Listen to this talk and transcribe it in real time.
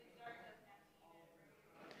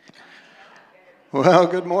Well,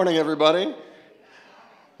 good morning, everybody.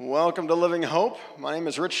 Welcome to Living Hope. My name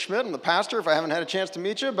is Rich Schmidt. I'm the pastor, if I haven't had a chance to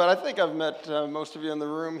meet you, but I think I've met most of you in the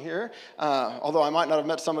room here. Although I might not have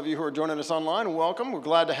met some of you who are joining us online, welcome. We're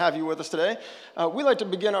glad to have you with us today. We like to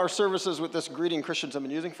begin our services with this greeting Christians have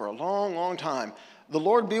been using for a long, long time. The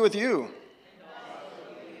Lord be with you.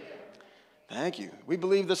 Thank you. We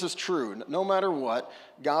believe this is true. No matter what,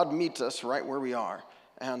 God meets us right where we are.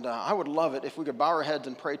 And I would love it if we could bow our heads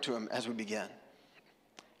and pray to him as we begin.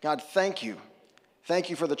 God, thank you. Thank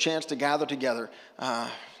you for the chance to gather together,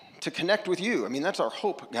 to connect with you. I mean, that's our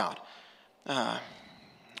hope, God.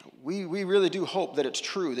 We really do hope that it's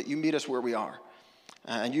true that you meet us where we are.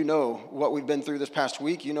 And you know what we've been through this past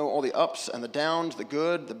week. You know all the ups and the downs, the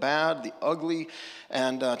good, the bad, the ugly.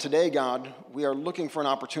 And today, God, we are looking for an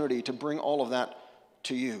opportunity to bring all of that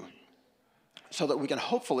to you so that we can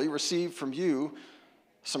hopefully receive from you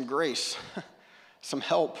some grace, some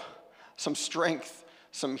help, some strength,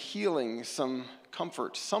 some healing, some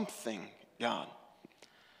comfort, something, God.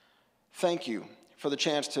 Thank you for the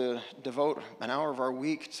chance to devote an hour of our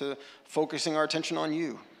week to focusing our attention on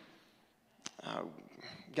you.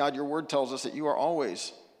 God, your word tells us that you are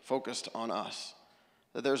always focused on us,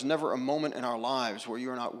 that there's never a moment in our lives where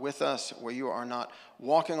you are not with us, where you are not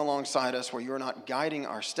walking alongside us, where you are not guiding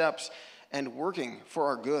our steps and working for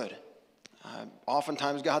our good.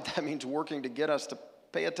 Oftentimes, God, that means working to get us to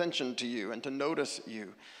pay attention to you and to notice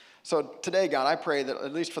you. So today, God, I pray that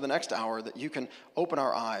at least for the next hour that you can open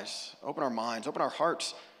our eyes, open our minds, open our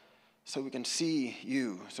hearts so we can see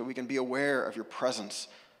you, so we can be aware of your presence,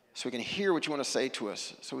 so we can hear what you want to say to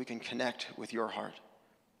us, so we can connect with your heart.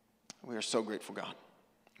 We are so grateful, God.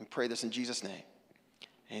 We pray this in Jesus' name.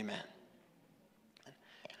 Amen.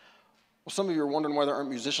 Well, some of you are wondering why there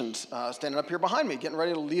aren't musicians standing up here behind me, getting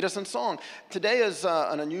ready to lead us in song. Today is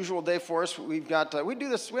an unusual day for us. We end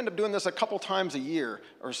up doing this a couple times a year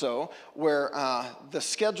or so, where the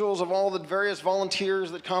schedules of all the various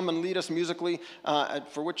volunteers that come and lead us musically,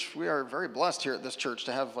 for which we are very blessed here at this church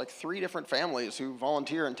to have like 3 different families who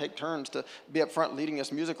volunteer and take turns to be up front leading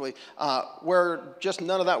us musically, where just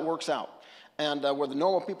none of that works out. And where the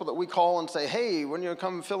normal people that we call and say, hey, when you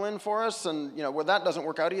come fill in for us, and where that doesn't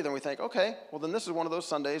work out either, we think, okay, well then this is one of those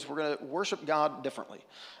Sundays we're going to worship God differently.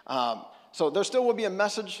 So there still will be a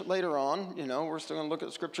message later on. We're still going to look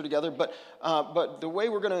at Scripture together, but the way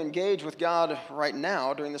we're going to engage with God right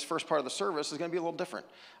now during this first part of the service is going to be a little different.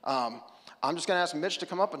 I'm just going to ask Mitch to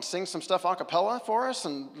come up and sing some stuff a cappella for us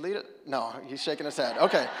and lead it. No, he's shaking his head.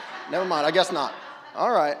 Okay, never mind. I guess not.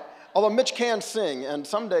 All right. Although Mitch can sing, and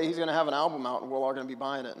someday he's going to have an album out, and we're all going to be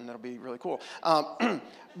buying it, and it'll be really cool.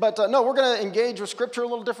 But no, we're going to engage with Scripture a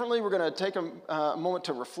little differently. We're going to take a moment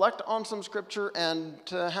to reflect on some Scripture and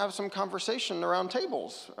to have some conversation around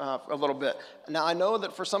tables a little bit. Now, I know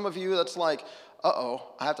that for some of you, that's like, I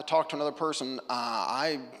have to talk to another person.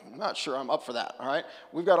 I'm not sure I'm up for that, all right?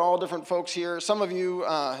 We've got all different folks here. Some of you,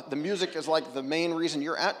 the music is like the main reason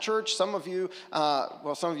you're at church. Some of you,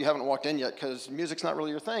 some of you haven't walked in yet because music's not really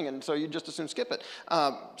your thing, and so you just as soon skip it.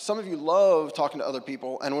 Some of you love talking to other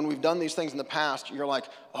people, and when we've done these things in the past, you're like,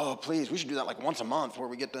 oh, please, we should do that like once a month where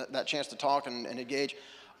we get that chance to talk and engage.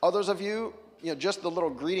 Others of you, just the little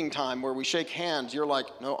greeting time where we shake hands, you're like,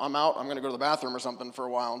 no, I'm out. I'm going to go to the bathroom or something for a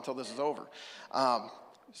while until this is over.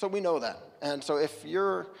 So we know that. And so if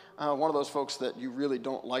you're one of those folks that you really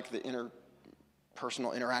don't like the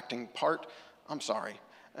interpersonal interacting part, I'm sorry.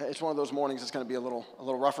 It's one of those mornings that's going to be a little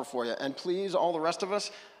rougher for you. And please, all the rest of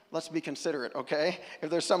us, let's be considerate, okay?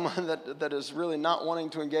 If there's someone that is really not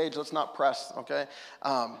wanting to engage, let's not press, okay?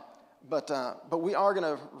 But we are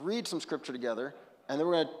going to read some Scripture together, and then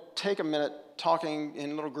we're going to take a minute talking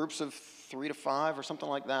in little groups of 3 to 5 or something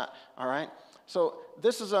like that, all right? So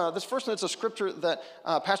this first one is a scripture that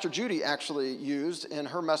Pastor Judy actually used in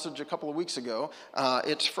her message a couple of weeks ago.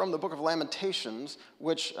 It's from the book of Lamentations,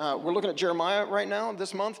 which we're looking at Jeremiah right now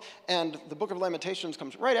this month, and the book of Lamentations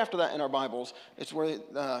comes right after that in our Bibles. It's where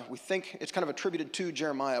we think it's kind of attributed to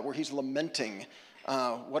Jeremiah, where he's lamenting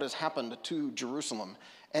what has happened to Jerusalem.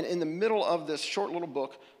 And in the middle of this short little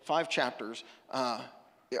book, 5 chapters,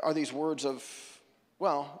 are these words of,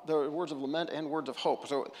 they're words of lament and words of hope.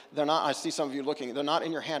 So they're not, I see some of you looking, they're not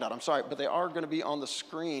in your handout, I'm sorry, but they are going to be on the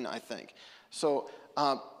screen, I think. So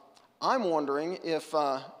I'm wondering if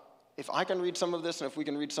I can read some of this and if we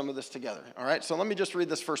can read some of this together, all right? So let me just read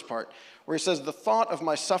this first part, where he says, the thought of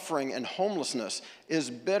my suffering and homelessness is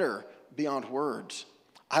bitter beyond words.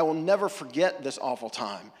 I will never forget this awful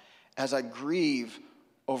time as I grieve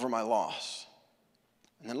over my loss.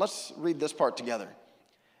 And then let's read this part together.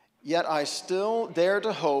 Yet I still dare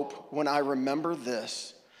to hope when I remember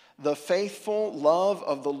this, The faithful love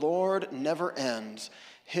of the Lord never ends.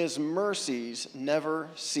 His mercies never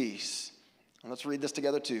cease. And let's read this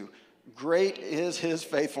together too. Great is his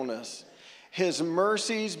faithfulness. His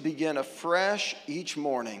mercies begin afresh each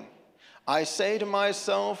morning. I say to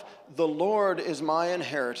myself, the Lord is my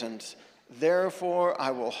inheritance. Therefore,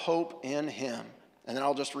 I will hope in him. And then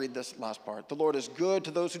I'll just read this last part. The Lord is good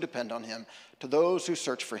to those who depend on him, to those who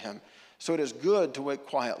search for him. So it is good to wait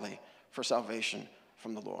quietly for salvation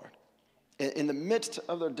from the Lord. In the midst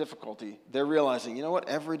of their difficulty, they're realizing, you know what?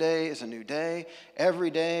 Every day is a new day. Every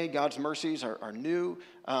day, God's mercies are new.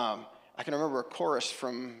 I can remember a chorus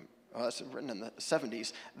from, it's written in the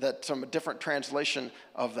 70s, that's from a different translation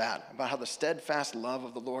of that, about how the steadfast love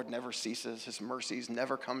of the Lord never ceases. His mercies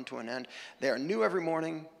never come to an end. They are new every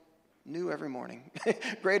morning. New every morning.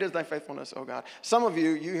 Great is thy faithfulness, O God. Some of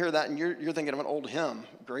you hear that and you're thinking of an old hymn.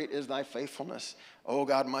 Great is thy faithfulness, O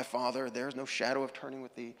God, my Father. There's no shadow of turning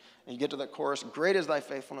with thee. And you get to that chorus. Great is thy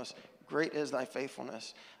faithfulness. Great is thy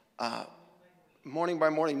faithfulness. Morning by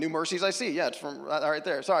morning, new mercies I see. Yeah, it's from right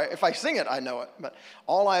there. Sorry, if I sing it, I know it. But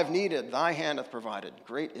all I have needed, thy hand hath provided.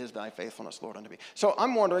 Great is thy faithfulness, Lord, unto me. So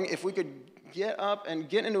I'm wondering if we could get up and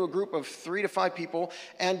get into a group of 3 to 5 people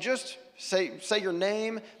and just say your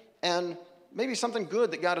name and maybe something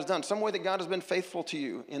good that God has done, some way that God has been faithful to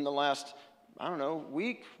you in the last, I don't know,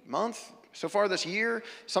 week, month, so far this year,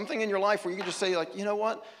 something in your life where you can just say, like, you know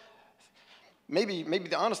what? Maybe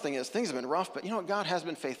the honest thing is things have been rough, but you know what? God has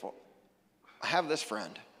been faithful. I have this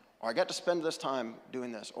friend, or I got to spend this time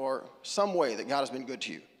doing this, or some way that God has been good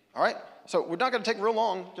to you. All right? So we're not going to take real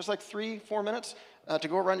long, just like 3-4 minutes to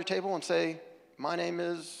go around your table and say, my name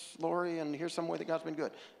is Lori, and here's some way that God's been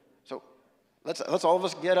good. So let's all of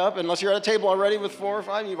us get up, unless you're at a table already with 4 or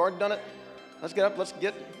 5, and you've already done it. Let's get up. Let's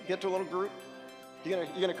get to a little group. You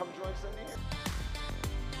gonna come join Cindy here?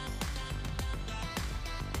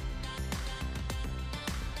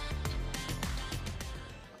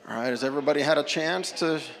 All right. Has everybody had a chance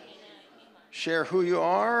to share who you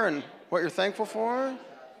are and what you're thankful for?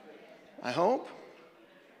 I hope.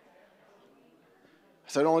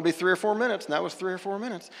 So it'd only be 3 or 4 minutes, and that was 3 or 4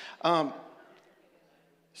 minutes.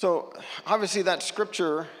 So obviously that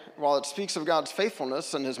scripture, while it speaks of God's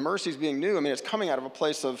faithfulness and his mercies being new, I mean, it's coming out of a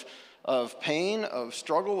place of pain, of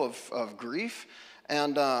struggle, of grief.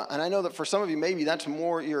 And I know that for some of you, maybe that's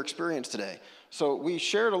more your experience today. So we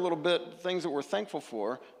shared a little bit things that we're thankful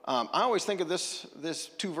for. I always think of this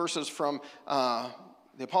 2 verses from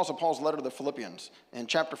the Apostle Paul's letter to the Philippians in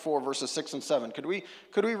chapter 4, verses 6 and 7. Could we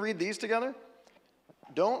read these together?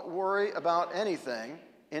 Don't worry about anything.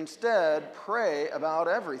 Instead, pray about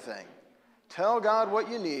everything. Tell God what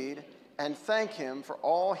you need and thank him for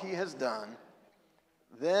all he has done.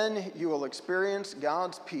 Then you will experience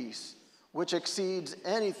God's peace, which exceeds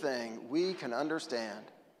anything we can understand.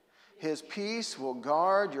 His peace will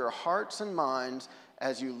guard your hearts and minds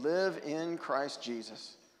as you live in Christ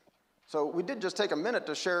Jesus. So we did just take a minute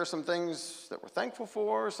to share some things that we're thankful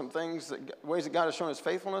for, some ways that God has shown his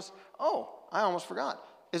faithfulness. Oh, I almost forgot.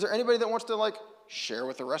 Is there anybody that wants to share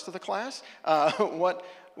with the rest of the class what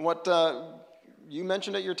you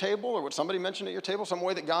mentioned at your table, or what somebody mentioned at your table, some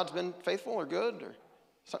way that God's been faithful or good, or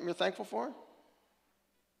something you're thankful for?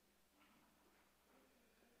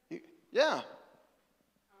 Yeah. I want to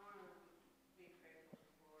be thankful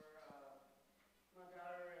for my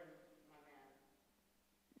daughter and my man.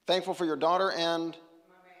 Thankful for your daughter and?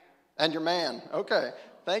 My man. And your man. Okay.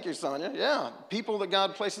 Thank you, Sonia. Yeah. People that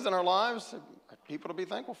God places in our lives, people to be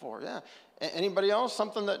thankful for. Yeah. Anybody else?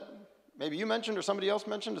 Something that maybe you mentioned or somebody else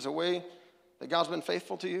mentioned as a way that God's been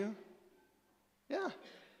faithful to you? Yeah. I'm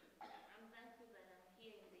thankful that I'm here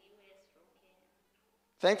in the U.S. from Kenya.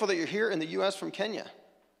 Thankful that you're here in the U.S. from Kenya.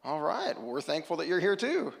 All right. Well, we're thankful that you're here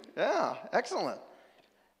too. Yeah. Excellent.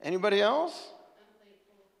 Anybody else? I'm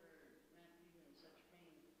thankful for not being in such pain.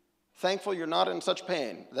 Thankful you're not in such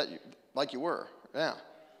pain like you were. Yeah.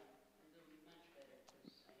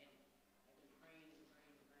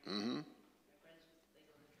 Mm-hmm.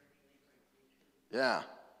 Yeah.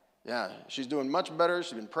 Yeah. She's doing much better.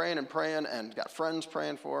 She's been praying and got friends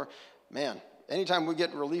praying for her. Man, anytime we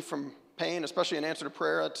get relief from pain, especially an answer to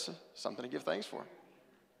prayer, that's something to give thanks for.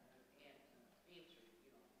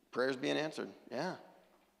 Prayers being answered. Yeah.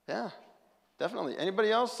 Yeah. Definitely.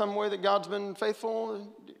 Anybody else? Some way that God's been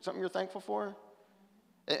faithful? Something you're thankful for?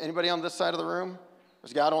 Anybody on this side of the room?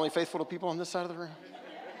 Is God only faithful to people on this side of the room?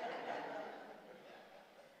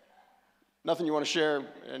 Nothing you want to share?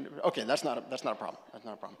 Okay, that's not a problem. That's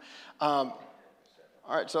not a problem. All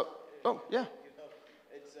right, so, yeah.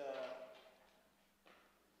 It's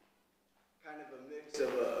kind of a mix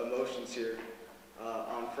of emotions here.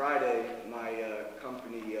 On Friday, my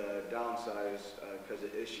company downsized because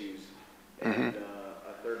of issues, and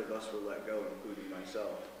a third of us were let go, including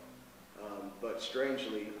myself. But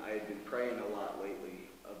strangely, I had been praying a lot lately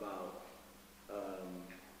about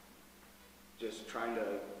just trying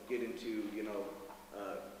to get into,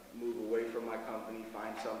 move away from my company,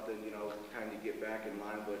 find something, kind of get back in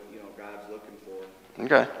line with, God's looking for.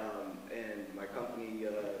 Okay. And my company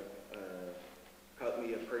cut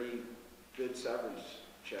me a pretty good severance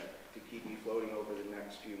check to keep me floating over the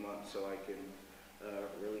next few months, so I can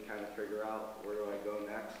really kind of figure out where do I go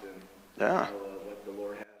next and what the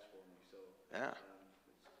Lord has for me.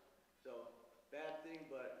 So so bad thing,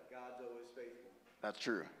 but God's always faithful. That's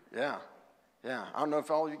true. Yeah. Yeah. I don't know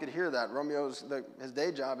if all of you could hear that. Romeo's his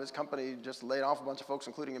day job, his company just laid off a bunch of folks,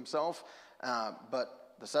 including himself.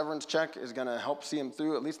 But the severance check is going to help see him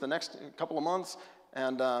through at least the next couple of months.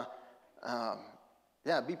 And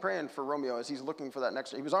be praying for Romeo as he's looking for that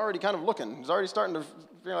next. He was already kind of looking. He was already starting to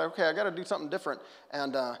feel like, okay, I got to do something different.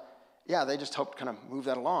 And they just helped kind of move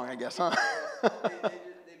that along, I guess, huh? They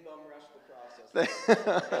bum rushed the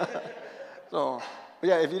process. So,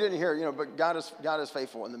 yeah, if you didn't hear, but God is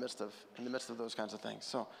faithful in the midst of those kinds of things.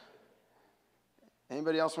 So,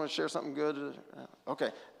 anybody else want to share something good? Okay,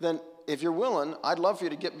 then if you're willing, I'd love for you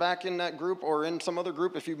to get back in that group or in some other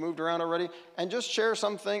group if you've moved around already, and just share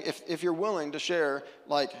something. If you're willing to share,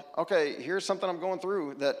 like, okay, here's something I'm going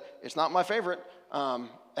through that it's not my favorite, and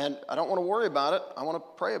I don't want to worry about it. I want to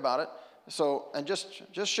pray about it. So, and just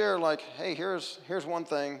share, like, hey, here's one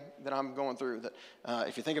thing that I'm going through that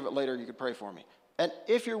if you think of it later, you could pray for me. And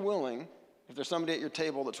if you're willing, if there's somebody at your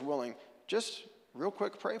table that's willing, just real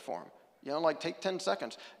quick pray for them. Take 10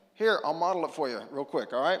 seconds. Here, I'll model it for you real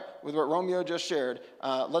quick, all right? With what Romeo just shared,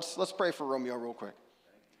 let's pray for Romeo real quick.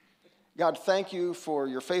 God, thank you for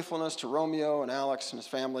your faithfulness to Romeo and Alex and his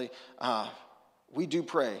family. We do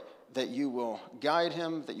pray that you will guide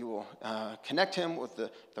him, that you will connect him with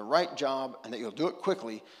the right job, and that you'll do it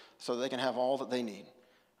quickly so that they can have all that they need.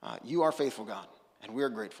 You are faithful, God, and we are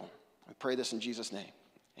grateful. I pray this in Jesus' name.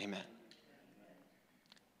 Amen.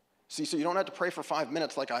 See, so you don't have to pray for 5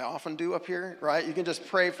 minutes like I often do up here, right? You can just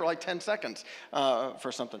pray for like 10 seconds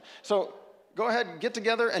for something. So go ahead and get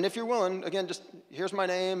together, and if you're willing, again, just here's my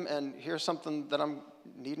name, and here's something that I'm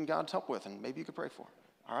needing God's help with, and maybe you could pray for.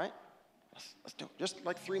 All right? Let's do it. Just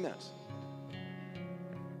like 3 minutes.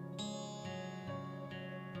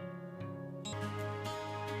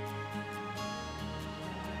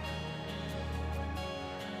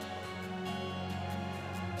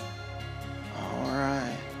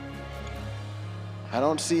 I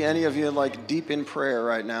don't see any of you like deep in prayer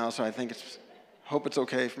right now, so I hope it's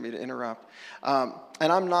okay for me to interrupt. And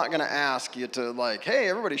I'm not going to ask you to like, hey,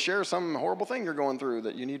 everybody share some horrible thing you're going through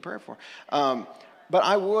that you need prayer for. But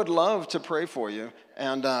I would love to pray for you.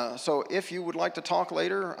 And so if you would like to talk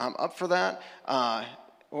later, I'm up for that.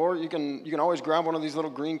 Or you can always grab one of these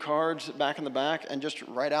little green cards back in the back and just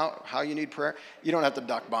write out how you need prayer. You don't have to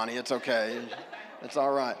duck, Bonnie. It's okay. It's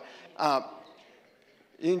all right.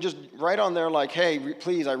 You can just write on there like, hey,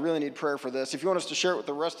 please, I really need prayer for this. If you want us to share it with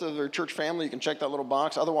the rest of their church family, you can check that little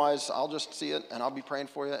box. Otherwise, I'll just see it, and I'll be praying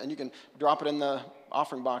for you. And you can drop it in the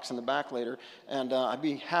offering box in the back later. And I'd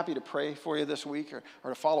be happy to pray for you this week or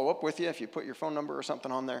to follow up with you if you put your phone number or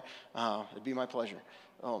something on there. It'd be my pleasure.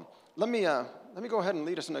 Let me go ahead and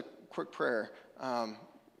lead us in a quick prayer.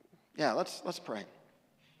 Let's pray.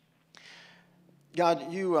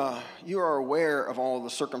 God, you are aware of all the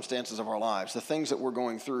circumstances of our lives, the things that we're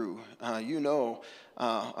going through.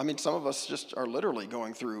 Some of us just are literally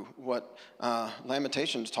going through what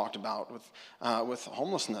Lamentations talked about with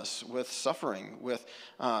homelessness, with suffering, with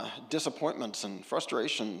disappointments and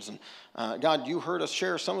frustrations. And God, you heard us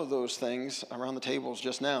share some of those things around the tables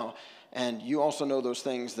just now, and you also know those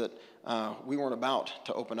things that we weren't about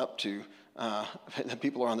to open up to, that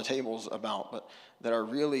people are on the tables about, but that are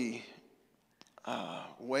really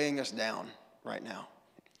weighing us down right now.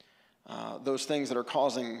 Those things that are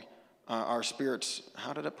causing our spirits,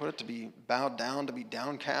 how did it put it, to be bowed down, to be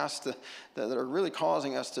downcast, that are really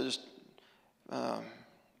causing us to just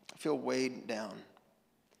feel weighed down.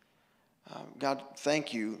 God,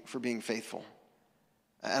 thank you for being faithful.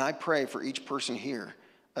 And I pray for each person here,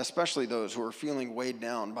 especially those who are feeling weighed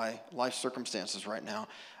down by life circumstances right now,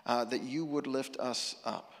 that you would lift us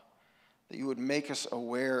up, that you would make us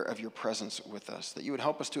aware of your presence with us, that you would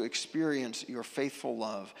help us to experience your faithful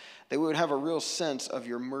love, that we would have a real sense of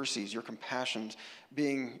your mercies, your compassions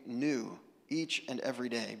being new each and every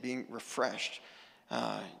day, being refreshed.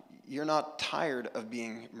 You're not tired of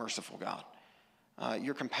being merciful, God.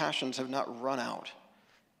 Your compassions have not run out.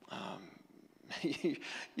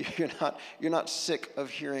 You're not sick of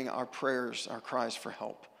hearing our prayers, our cries for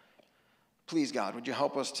help. Please, God, would you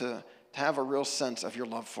help us to have a real sense of your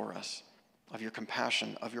love for us, of your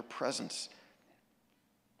compassion, of your presence,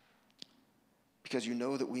 because you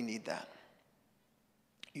know that we need that.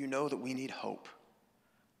 You know that we need hope,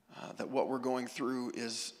 that what we're going through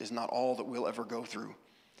is not all that we'll ever go through.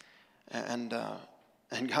 And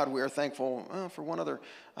God, we are thankful for one other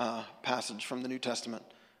passage from the New Testament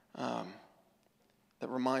that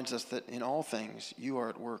reminds us that in all things you are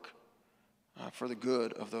at work for the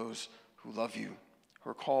good of those who love you, who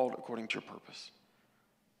are called according to your purpose.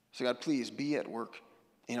 So God, please be at work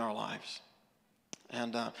in our lives.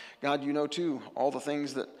 And God, you know too all the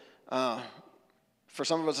things that for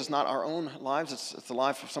some of us it's not our own lives, it's the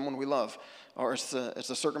life of someone we love, or it's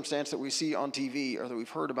the circumstance that we see on TV or that we've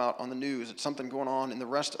heard about on the news. It's something going on in the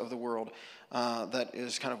rest of the world that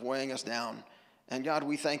is kind of weighing us down. And God,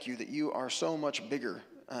 we thank you that you are so much bigger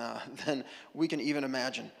than we can even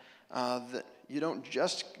imagine. That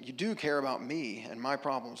you do care about me and my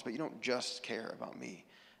problems, but you don't just care about me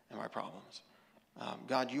and my problems.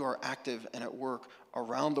 God, you are active and at work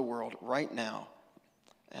around the world right now.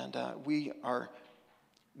 And we are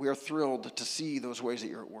thrilled to see those ways that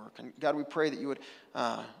you're at work. And God, we pray that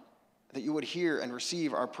you would hear and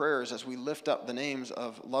receive our prayers as we lift up the names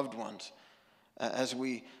of loved ones, as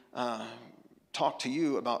we talk to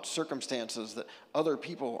you about circumstances that other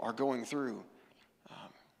people are going through.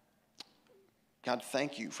 God,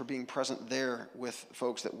 thank you for being present there with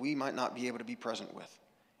folks that we might not be able to be present with.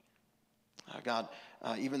 God,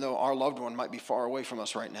 even though our loved one might be far away from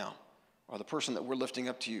us right now, or the person that we're lifting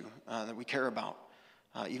up to you, that we care about,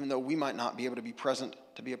 even though we might not be able to be present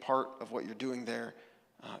to be a part of what you're doing there,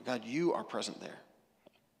 God, you are present there.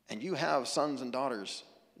 And you have sons and daughters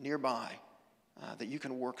nearby that you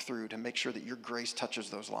can work through to make sure that your grace touches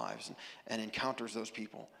those lives and encounters those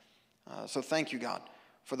people. So thank you, God,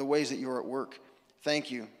 for the ways that you are at work.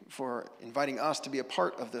 Thank you for inviting us to be a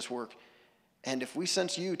part of this work. And if we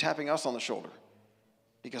sense you tapping us on the shoulder,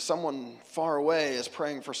 because someone far away is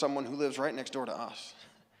praying for someone who lives right next door to us,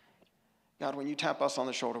 God, when you tap us on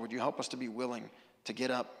the shoulder, would you help us to be willing to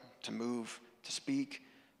get up, to move, to speak,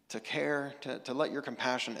 to care, to let your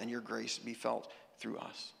compassion and your grace be felt through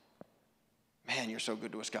us. Man, you're so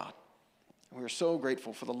good to us, God. We are so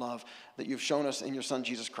grateful for the love that you've shown us in your Son,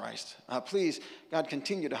 Jesus Christ. Please, God,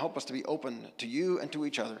 continue to help us to be open to you and to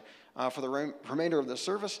each other for the remainder of this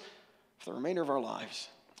service, for the remainder of our lives.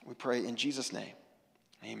 We pray in Jesus' name.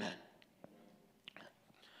 Amen.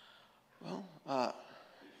 Well,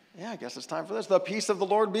 I guess it's time for this. The peace of the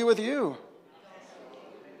Lord be with you.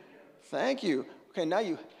 Thank you. Okay, now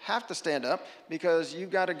you have to stand up because you've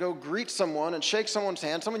got to go greet someone and shake someone's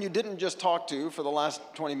hand, someone you didn't just talk to for the last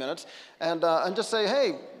 20 minutes, and just say,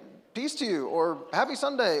 hey, peace to you, or happy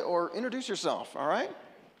Sunday, or introduce yourself, all right?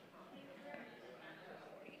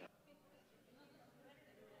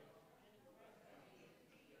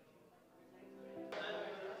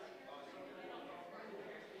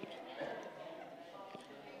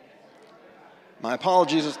 My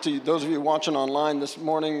apologies to those of you watching online this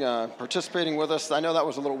morning, participating with us. I know that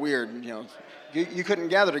was a little weird. You couldn't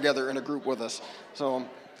gather together in a group with us. So,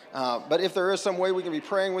 but if there is some way we can be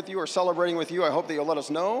praying with you or celebrating with you, I hope that you'll let us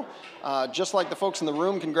know. Just like the folks in the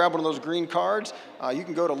room can grab one of those green cards, you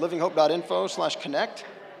can go to livinghope.info/connect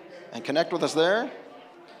and connect with us there.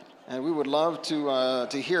 And we would love to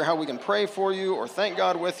hear how we can pray for you or thank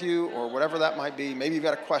God with you or whatever that might be. Maybe you've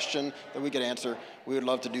got a question that we could answer. We would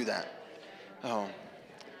love to do that. Oh,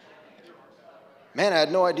 man, I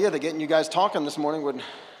had no idea that getting you guys talking this morning would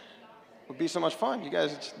be so much fun. You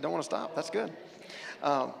guys don't want to stop. That's good.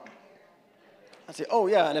 Let's see. Oh,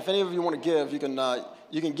 yeah, and if any of you want to give, you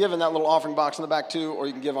can give in that little offering box in the back too, or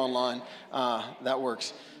you can give online. That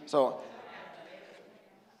works. So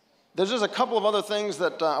there's just a couple of other things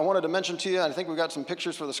that I wanted to mention to you. I think we've got some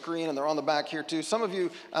pictures for the screen, and they're on the back here, too. Some of you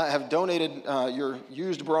have donated your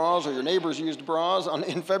used bras or your neighbor's used bras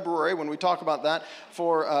in February when we talk about that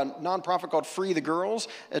for a nonprofit called Free the Girls.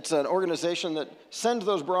 It's an organization that sends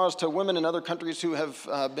those bras to women in other countries who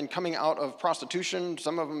have been coming out of prostitution.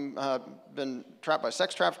 Some of them have been trapped by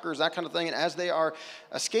sex traffickers, that kind of thing. And as they are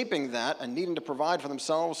escaping that and needing to provide for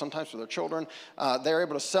themselves, sometimes for their children, they're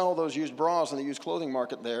able to sell those used bras in the used clothing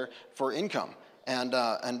market there for income.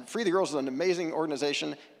 And Free the Girls is an amazing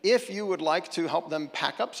organization. If you would like to help them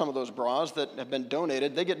pack up some of those bras that have been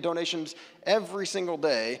donated, they get donations every single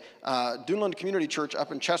day. Duneland Community Church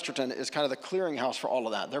up in Chesterton is kind of the clearinghouse for all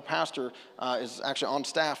of that. Their pastor is actually on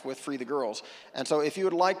staff with Free the Girls. And so if you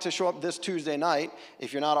would like to show up this Tuesday night,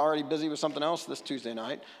 if you're not already busy with something else this Tuesday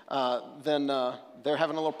night, then they're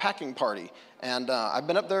having a little packing party. And I've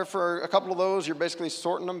been up there for a couple of those. You're basically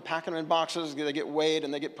sorting them, packing them in boxes. They get weighed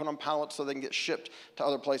and they get put on pallets so they can get shipped to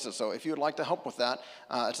other places. So if you would like to help with that,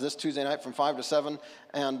 it's this Tuesday night from 5 to 7,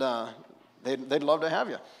 and they'd love to have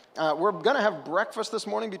you. We're going to have breakfast this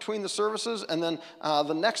morning between the services, and then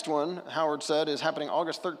the next one, Howard said, is happening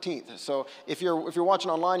August 13th. So if you're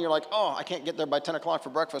watching online, you're like, oh, I can't get there by 10 o'clock for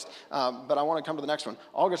breakfast, but I want to come to the next one.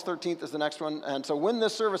 August 13th is the next one, and so when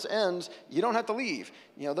this service ends, you don't have to leave.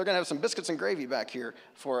 You know, they're going to have some biscuits and gravy back here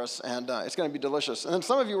for us, and it's going to be delicious. And then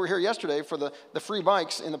some of you were here yesterday for the free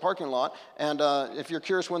bikes in the parking lot, and if you're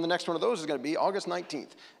curious when the next one of those is going to be, August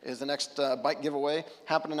 19th is the next bike giveaway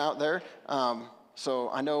happening out there. So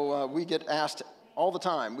I know we get asked all the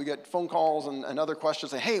time. We get phone calls and other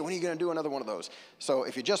questions saying, hey, when are you going to do another one of those? So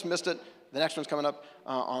if you just missed it, the next one's coming up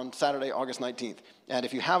on Saturday, August 19th. And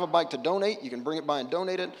if you have a bike to donate, you can bring it by and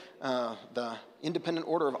donate it. The Independent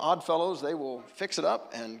Order of Odd Fellows, they will fix it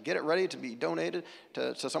up and get it ready to be donated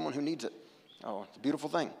to someone who needs it. Oh, it's a beautiful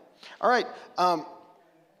thing. All right.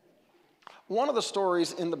 One of the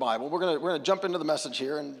stories in the Bible, we're gonna jump into the message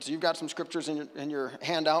here, and so you've got some scriptures in your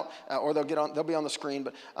handout, or they'll be on the screen.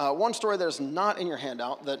 But one story that is not in your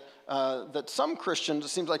handout that some Christians, it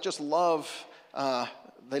seems like, just love.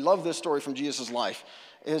 They love this story from Jesus' life.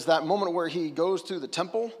 Is that moment where he goes to the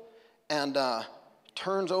temple and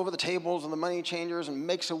turns over the tables and the money changers and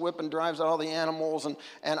makes a whip and drives out all the animals.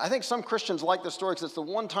 And I think some Christians like this story because it's the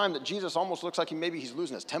one time that Jesus almost looks like he's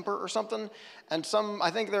losing his temper or something. And I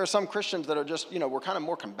think there are some Christians that are just, we're kind of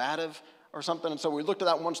more combative or something. And so we looked at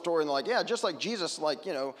that one story and they're like, yeah, just like Jesus,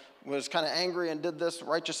 was kind of angry and did this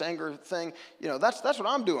righteous anger thing. That's what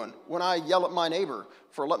I'm doing when I yell at my neighbor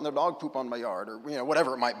for letting their dog poop on my yard, or,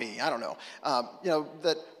 whatever it might be. I don't know.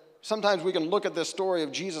 That sometimes we can look at this story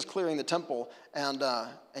of Jesus clearing the temple and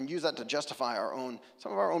use that to justify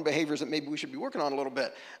some of our own behaviors that maybe we should be working on a little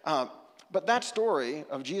bit. But that story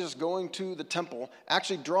of Jesus going to the temple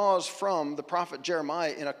actually draws from the prophet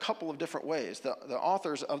Jeremiah in a couple of different ways. The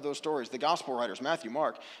authors of those stories, the gospel writers, Matthew,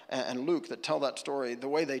 Mark, and Luke, that tell that story, the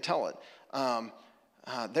way they tell it,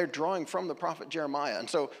 they're drawing from the prophet Jeremiah. And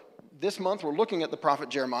so this month we're looking at the prophet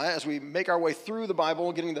Jeremiah as we make our way through the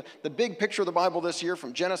Bible, getting the big picture of the Bible this year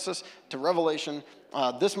from Genesis to Revelation.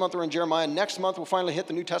 This month we're in Jeremiah. Next month we'll finally hit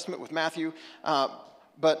the New Testament with Matthew.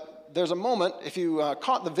 But there's a moment, if you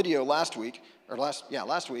caught the video last week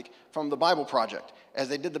from the Bible Project, as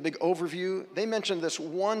they did the big overview, they mentioned this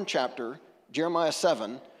one chapter, Jeremiah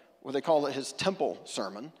 7, where they call it his temple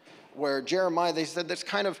sermon, where Jeremiah, they said this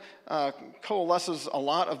kind of coalesces a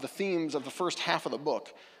lot of the themes of the first half of the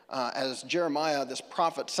book. As Jeremiah, this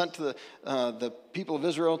prophet, sent to the people of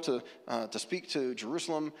Israel to speak to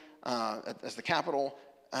Jerusalem as the capital,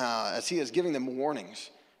 as he is giving them warnings,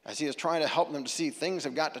 as he is trying to help them to see things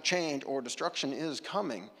have got to change or destruction is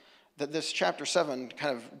coming, that this chapter 7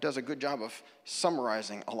 kind of does a good job of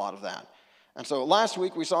summarizing a lot of that. And so last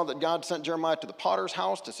week we saw that God sent Jeremiah to the potter's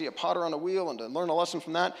house to see a potter on a wheel and to learn a lesson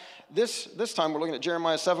from that. This time we're looking at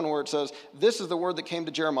Jeremiah 7 where it says, this is the word that came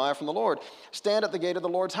to Jeremiah from the Lord. Stand at the gate of the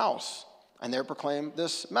Lord's house and there proclaim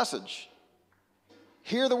this message.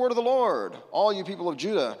 Hear the word of the Lord, all you people of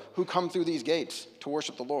Judah who come through these gates to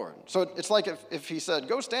worship the Lord. So it's like if he said,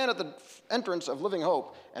 go stand at the entrance of Living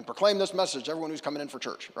Hope and proclaim this message to everyone who's coming in for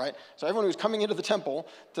church, right? So everyone who's coming into the temple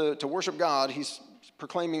to worship God, he's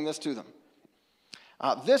proclaiming this to them.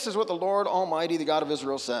 This is what the Lord Almighty, the God of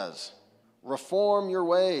Israel, says. Reform your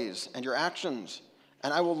ways and your actions,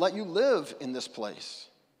 and I will let you live in this place.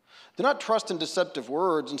 Do not trust in deceptive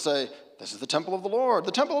words and say, this is the temple of the Lord,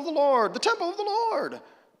 the temple of the Lord, the temple of the Lord.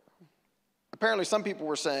 Apparently some people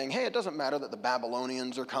were saying, hey, it doesn't matter that the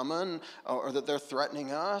Babylonians are coming or that they're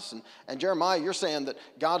threatening us. And Jeremiah, you're saying that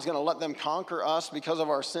God's going to let them conquer us because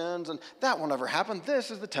of our sins, and that will never happen.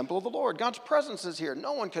 This is the temple of the Lord. God's presence is here.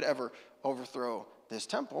 No one could ever overthrow this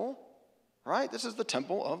temple, right? This is the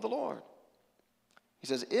temple of the Lord. He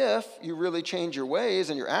says, if you really change your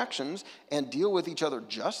ways and your actions and deal with each other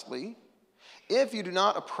justly, if you do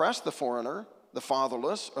not oppress the foreigner, the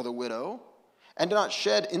fatherless, or the widow, and do not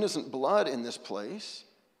shed innocent blood in this place,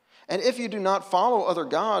 and if you do not follow other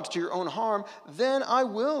gods to your own harm, then I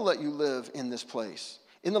will let you live in this place,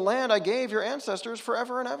 in the land I gave your ancestors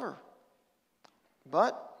forever and ever.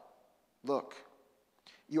 But look,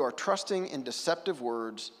 you are trusting in deceptive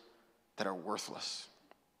words that are worthless.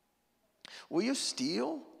 Will you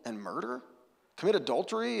steal and murder, commit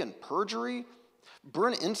adultery and perjury,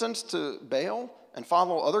 burn incense to Baal, and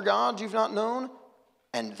follow other gods you've not known,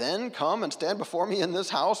 and then come and stand before me in this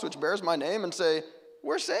house which bears my name and say,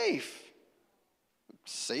 we're safe?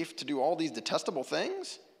 Safe to do all these detestable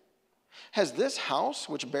things? Has this house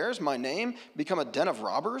which bears my name become a den of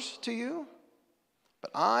robbers to you?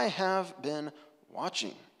 But I have been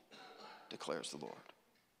watching, declares the Lord.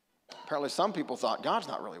 Apparently some people thought God's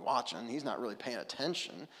not really watching. He's not really paying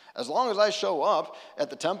attention. As long as I show up at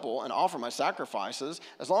the temple and offer my sacrifices,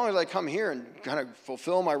 as long as I come here and kind of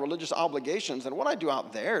fulfill my religious obligations, then what I do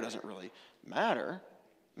out there doesn't really matter.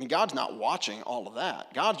 I mean, God's not watching all of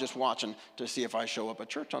that. God's just watching to see if I show up at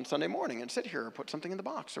church on Sunday morning and sit here or put something in the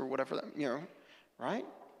box or whatever, right?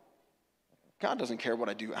 God doesn't care what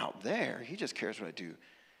I do out there. He just cares what I do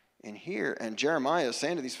in here. And Jeremiah is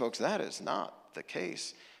saying to these folks, that is not the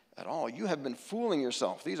case at all. You have been fooling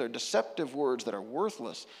yourself. These are deceptive words that are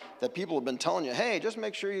worthless, that people have been telling you, hey, just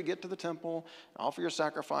make sure you get to the temple, offer your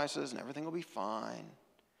sacrifices, and everything will be fine.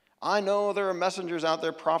 I know there are messengers out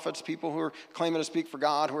there, prophets, people who are claiming to speak for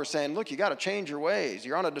God, who are saying, look, you got to change your ways.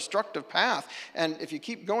 You're on a destructive path. And if you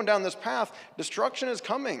keep going down this path, destruction is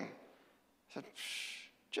coming. So,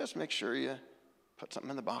 just make sure you put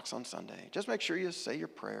something in the box on Sunday. Just make sure you say your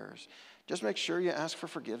prayers. Just make sure you ask for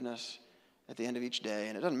forgiveness at the end of each day.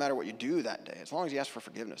 And it doesn't matter what you do that day. As long as you ask for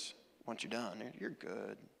forgiveness once you're done, you're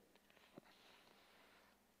good.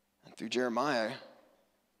 And through Jeremiah,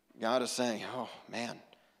 God is saying, oh, man,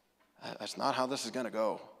 that's not how this is going to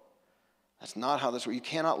go. That's not how this works. You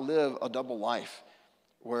cannot live a double life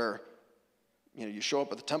where you show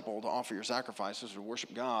up at the temple to offer your sacrifices or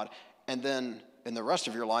worship God, and then in the rest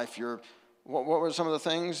of your life, what were some of the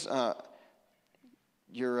things? Let's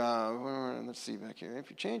see back here. If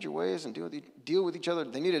you change your ways and deal with each other,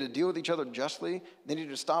 they needed to deal with each other justly. They needed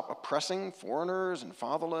to stop oppressing foreigners and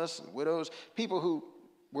fatherless and widows, people who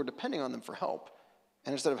were depending on them for help.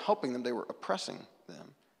 And instead of helping them, they were oppressing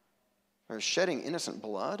them. They were shedding innocent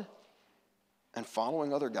blood and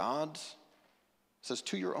following other gods. It says,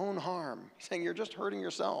 to your own harm. He's saying you're just hurting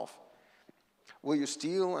yourself. Will you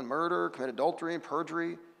steal and murder, commit adultery and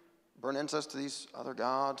perjury, burn incense to these other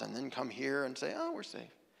gods, and then come here and say, oh, we're safe,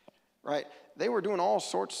 right? They were doing all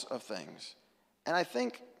sorts of things. And I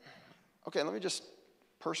think, okay, let me just,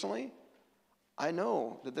 personally, I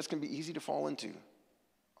know that this can be easy to fall into,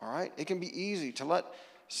 all right? It can be easy to let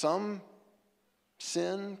some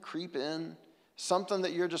sin creep in, something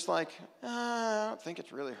that you're just like, I don't think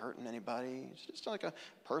it's really hurting anybody. It's just like a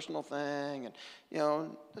personal thing, and,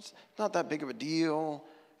 it's not that big of a deal.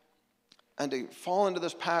 And to fall into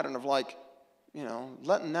this pattern of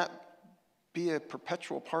letting that be a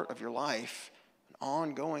perpetual part of your life, an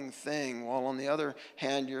ongoing thing, while on the other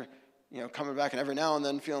hand, you're, coming back and every now and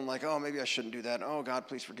then feeling like, oh, maybe I shouldn't do that. Oh, God,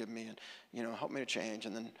 please forgive me and, help me to change.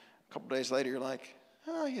 And then a couple days later, you're like,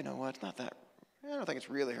 oh, you know what, it's not that, I don't think it's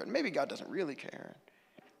really hurting. Maybe God doesn't really care.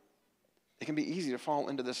 It can be easy to fall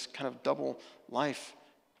into this kind of double life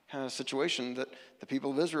kind of situation that the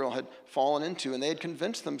people of Israel had fallen into, and they had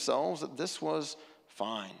convinced themselves that this was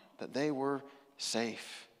fine, that they were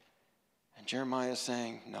safe. And Jeremiah is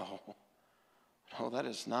saying, no, that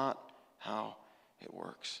is not how it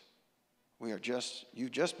works.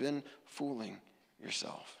 You've just been fooling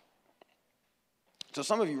yourself. So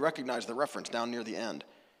some of you recognize the reference down near the end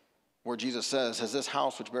where Jesus says, has this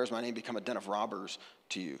house which bears my name become a den of robbers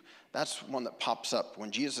to you? That's one that pops up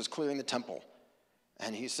when Jesus is clearing the temple.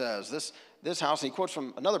 And he says, this house, and he quotes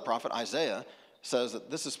from another prophet, Isaiah, says that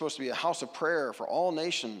this is supposed to be a house of prayer for all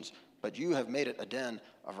nations, but you have made it a den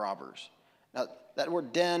of robbers. Now, that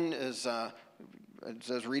word den is, it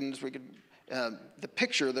says reading this week, the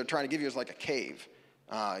picture they're trying to give you is like a cave.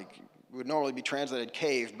 It would normally be translated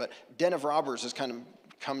cave, but den of robbers has kind of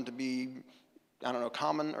come to be,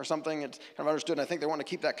 common or something. It's kind of understood, and I think they want to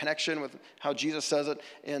keep that connection with how Jesus says it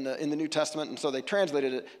in the New Testament, and so they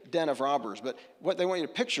translated it den of robbers. But what they want you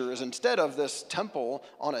to picture is instead of this temple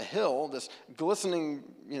on a hill, this glistening,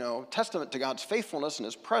 testament to God's faithfulness and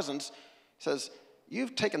his presence, he says,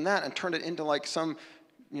 you've taken that and turned it into like some,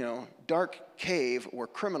 dark cave where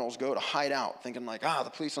criminals go to hide out, thinking like,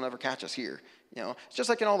 the police will never catch us here. It's just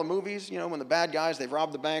like in all the movies, when the bad guys, they've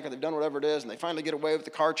robbed the bank or they've done whatever it is, and they finally get away with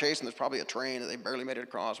the car chase, and there's probably a train that they barely made it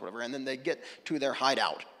across, whatever, and then they get to their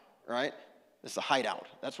hideout, right? It's the hideout.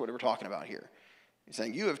 That's what we're talking about here. He's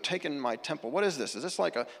saying, you have taken my temple. What is this? Is this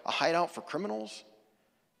like a hideout for criminals?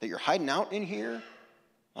 That you're hiding out in here?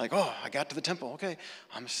 Like, I got to the temple. Okay,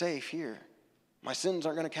 I'm safe here. My sins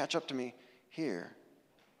aren't going to catch up to me here.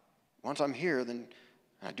 Once I'm here, then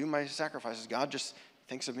I do my sacrifices. God just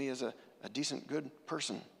thinks of me as a decent, good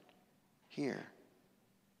person here.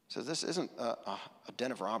 says this isn't a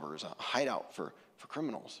den of robbers, a hideout for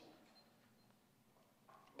criminals.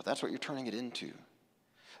 But that's what you're turning it into.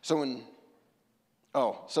 So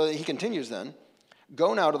he continues then,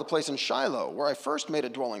 go now to the place in Shiloh, where I first made a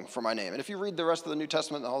dwelling for my name. And if you read the rest of the New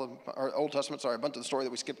Testament, or Old Testament, a bunch of the story that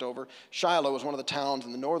we skipped over, Shiloh was one of the towns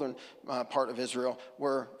in the northern part of Israel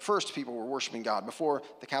where first people were worshiping God before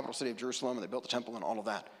the capital city of Jerusalem, and they built the temple and all of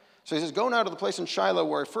that. So he says, go now to the place in Shiloh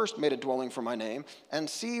where I first made a dwelling for my name, and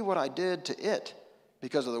see what I did to it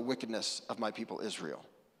because of the wickedness of my people Israel.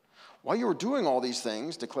 While you were doing all these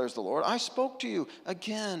things, declares the Lord, I spoke to you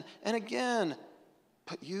again and again,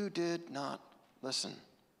 but you did not listen.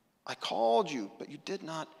 I called you, but you did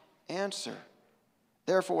not answer.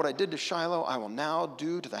 Therefore, what I did to Shiloh, I will now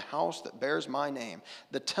do to the house that bears my name,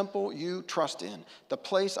 the temple you trust in, the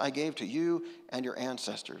place I gave to you and your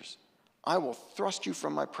ancestors. I will thrust you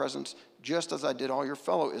from my presence, just as I did all your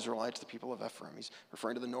fellow Israelites, the people of Ephraim. He's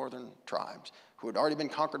referring to the northern tribes, who had already been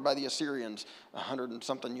conquered by the Assyrians 100 and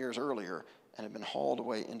something years earlier and had been hauled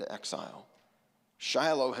away into exile.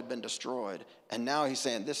 Shiloh had been destroyed, and now he's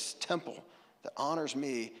saying, this temple that honors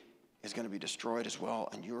me is going to be destroyed as well,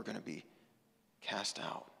 and you are going to be cast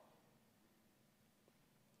out.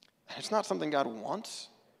 And it's not something God wants,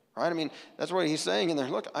 right? I mean, that's what he's saying in there.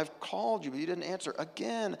 Look, I've called you, but you didn't answer.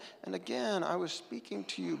 Again and again, I was speaking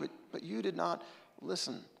to you, but you did not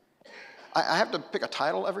listen. I have to pick a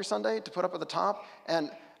title every Sunday to put up at the top,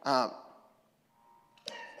 and I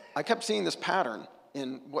kept seeing this pattern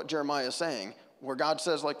in what Jeremiah is saying, where God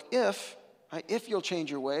says, like, if you'll change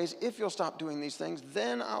your ways, if you'll stop doing these things,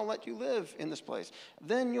 then I'll let you live in this place.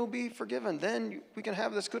 Then you'll be forgiven. Then we can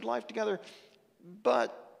have this good life together.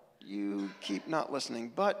 But you keep not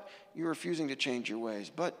listening. But you're refusing to change your ways.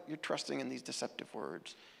 But you're trusting in these deceptive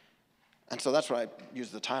words. And so that's why I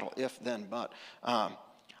use the title, If, Then, But.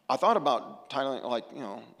 I thought about titling, like,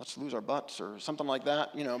 let's lose our butts or something like that,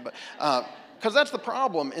 but because that's the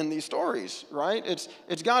problem in these stories, right? It's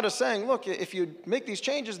God is saying, look, if you make these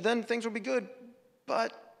changes, then things will be good,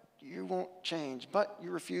 but you won't change, but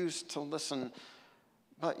you refuse to listen,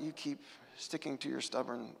 but you keep sticking to your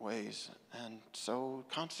stubborn ways, and so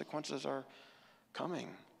consequences are coming.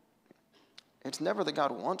 It's never that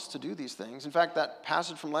God wants to do these things. In fact, that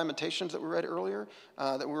passage from Lamentations that we read earlier,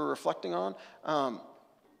 that we were reflecting on,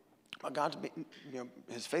 God's,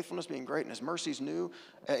 his faithfulness being great and his mercies new.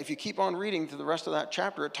 If you keep on reading through the rest of that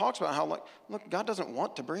chapter, it talks about how, look, God doesn't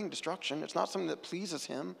want to bring destruction. It's not something that pleases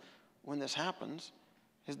him when this happens.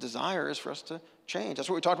 His desire is for us to change. That's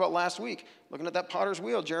what we talked about last week. Looking at that potter's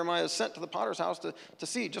wheel, Jeremiah is sent to the potter's house to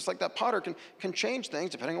see, just like that potter can change things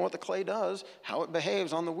depending on what the clay does, how it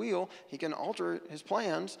behaves on the wheel. He can alter his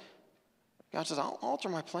plans. God says, I'll alter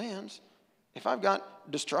my plans. If I've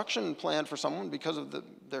got destruction planned for someone because of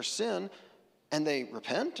their sin, and they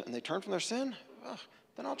repent and they turn from their sin,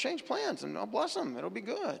 then I'll change plans and I'll bless them. It'll be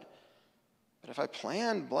good. But if I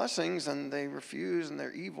plan blessings and they refuse and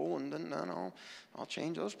they're evil, and then I'll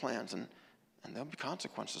change those plans, and there'll be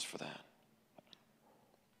consequences for that.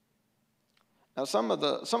 Now, some of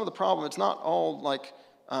the problem, it's not all like,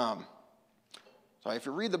 if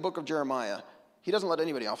you read the book of Jeremiah, he doesn't let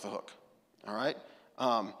anybody off the hook. All right.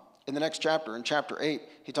 In the next chapter, in chapter 8,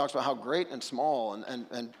 he talks about how great and small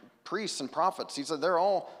and priests and prophets, he said they're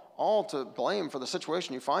all to blame for the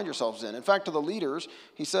situation you find yourselves in. In fact, to the leaders,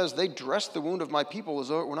 he says they dressed the wound of my people as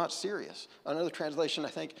though it were not serious. Another translation,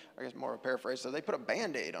 I guess more of a paraphrase, says they put a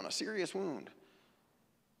Band-Aid on a serious wound.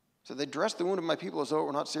 So they dressed the wound of my people as though it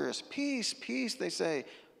were not serious. Peace, peace, they say,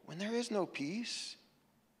 when there is no peace.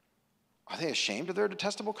 Are they ashamed of their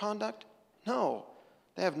detestable conduct? No,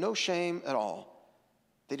 they have no shame at all.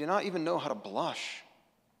 They do not even know how to blush.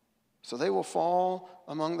 So they will fall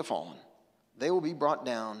among the fallen. They will be brought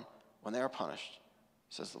down when they are punished,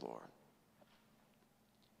 says the Lord.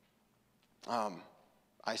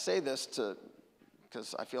 I say this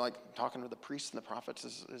because I feel like talking to the priests and the prophets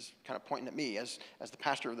is kind of pointing at me as the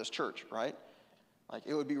pastor of this church, right? Like,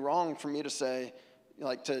 it would be wrong for me to say,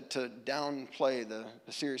 to downplay the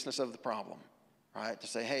seriousness of the problem. Right? To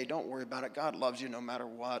say, hey, don't worry about it. God loves you no matter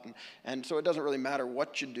what. And so it doesn't really matter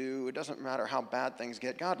what you do. It doesn't matter how bad things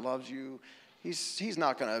get. God loves you. He's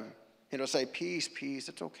not going to, say, peace, peace.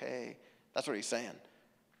 It's okay. That's what he's saying.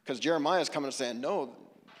 Because Jeremiah is coming and saying, no,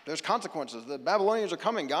 there's consequences. The Babylonians are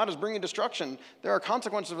coming. God is bringing destruction. There are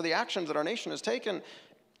consequences for the actions that our nation has taken.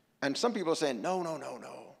 And some people are saying, no.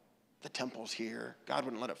 The temple's here. God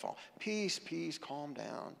wouldn't let it fall. Peace, peace, calm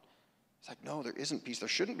down. It's like, no, there isn't peace. There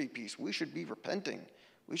shouldn't be peace. We should be repenting.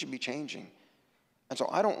 We should be changing. And so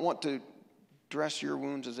I don't want to dress your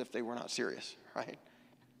wounds as if they were not serious, right?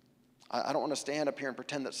 I don't want to stand up here and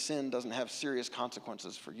pretend that sin doesn't have serious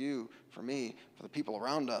consequences for you, for me, for the people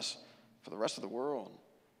around us, for the rest of the world.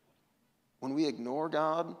 When we ignore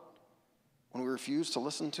God, when we refuse to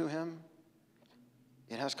listen to him,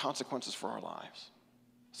 it has consequences for our lives.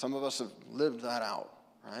 Some of us have lived that out,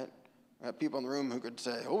 right? We have people in the room who could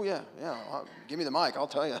say, oh yeah, give me the mic, I'll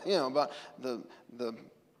tell you, about the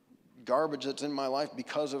garbage that's in my life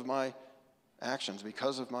because of my actions,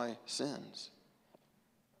 because of my sins.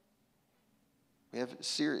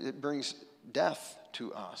 It brings death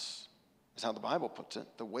to us, is how the Bible puts it.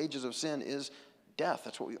 The wages of sin is death.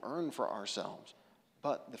 That's what we earn for ourselves.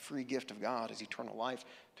 But the free gift of God is eternal life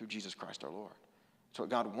through Jesus Christ our Lord. So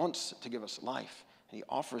God wants to give us life, and he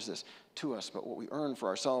offers this to us, but what we earn for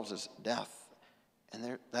ourselves is death.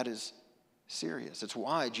 And that is serious. It's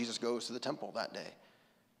why Jesus goes to the temple that day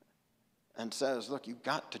and says, look, you've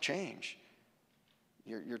got to change.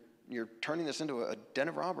 You're turning this into a den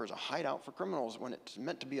of robbers, a hideout for criminals, when it's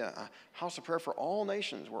meant to be a house of prayer for all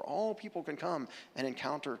nations, where all people can come and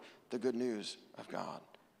encounter the good news of God.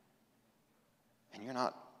 And you're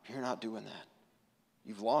not doing that.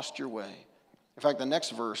 You've lost your way. In fact, the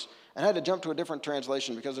next verse, and I had to jump to a different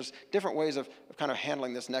translation because there's different ways of kind of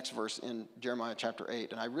handling this next verse in Jeremiah chapter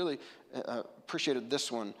 8. And I really appreciated this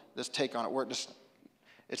one, this take on it, where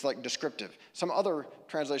it's like descriptive. Some other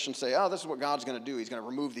translations say, oh, this is what God's going to do. He's going to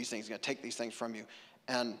remove these things. He's going to take these things from you.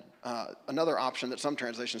 And another option that some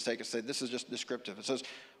translations take is say, this is just descriptive. It says,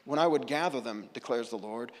 when I would gather them, declares the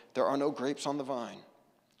Lord, there are no grapes on the vine,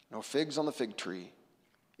 no figs on the fig tree.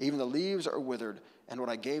 Even the leaves are withered, and what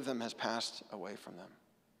I gave them has passed away from them.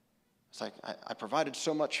 It's like, I provided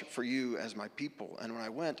so much for you as my people, and when I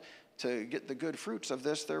went to get the good fruits of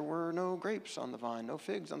this, there were no grapes on the vine, no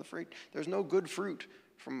figs on the fruit. There's no good fruit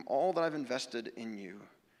from all that I've invested in you.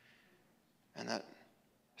 And that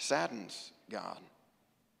saddens God.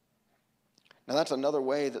 Now that's another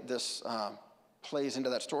way that this plays into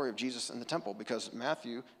that story of Jesus in the temple, because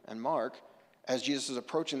Matthew and Mark, as Jesus is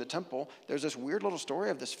approaching the temple, there's this weird little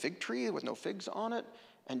story of this fig tree with no figs on it.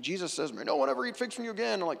 And Jesus says, may no one ever eat figs from you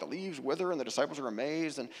again. And like the leaves wither and the disciples are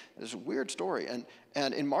amazed. And it's a weird story.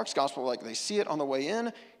 And in Mark's gospel, like they see it on the way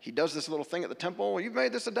in. He does this little thing at the temple. Well, you've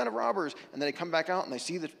made this a den of robbers. And then they come back out and they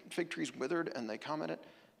see the fig trees withered and they comment it.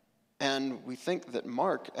 And we think that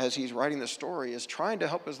Mark, as he's writing this story, is trying to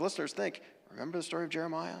help his listeners think, remember the story of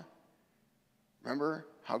Jeremiah? Remember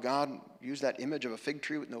how God used that image of a fig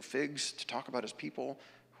tree with no figs to talk about his people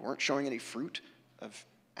who weren't showing any fruit of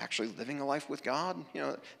actually living a life with God?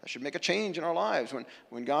 That should make a change in our lives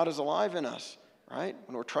when God is alive in us, right?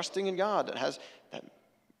 When we're trusting in God, that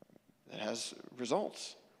has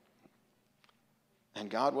results. And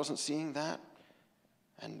God wasn't seeing that.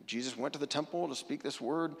 And Jesus went to the temple to speak this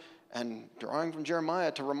word and drawing from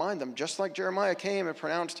Jeremiah to remind them, just like Jeremiah came and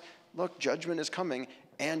pronounced, look, judgment is coming.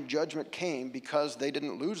 And judgment came because they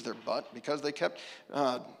didn't lose their butt, because they kept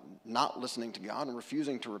not listening to God and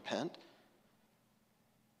refusing to repent.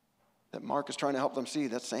 That Mark is trying to help them see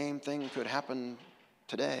that same thing could happen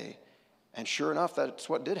today. And sure enough, that's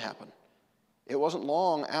what did happen. It wasn't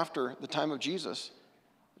long after the time of Jesus,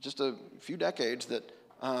 just a few decades, that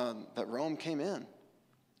Rome came in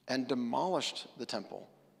and demolished the temple.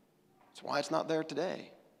 That's why it's not there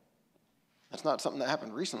today. That's not something that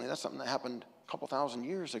happened recently. That's something that happened a couple thousand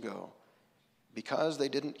years ago because they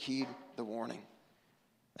didn't heed the warning.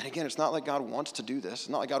 And again, it's not like God wants to do this. It's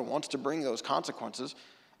not like God wants to bring those consequences.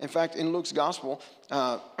 In fact, in Luke's gospel,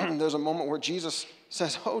 there's a moment where Jesus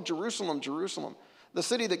says, oh, Jerusalem, Jerusalem, the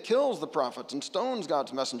city that kills the prophets and stones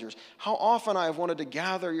God's messengers. How often I have wanted to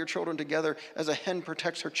gather your children together as a hen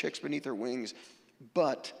protects her chicks beneath her wings,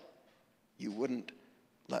 but you wouldn't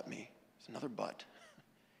let me. It's another but.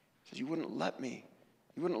 He says, you wouldn't let me.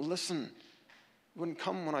 You wouldn't listen. You wouldn't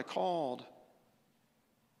come when I called.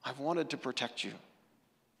 I've wanted to protect you,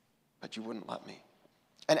 but you wouldn't let me.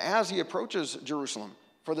 And as he approaches Jerusalem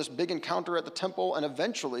for this big encounter at the temple and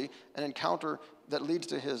eventually an encounter that leads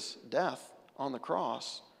to his death on the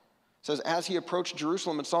cross, it says, as he approached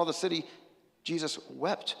Jerusalem and saw the city, Jesus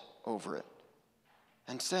wept over it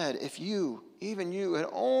and said, if you, even you, had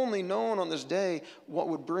only known on this day what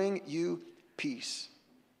would bring you peace.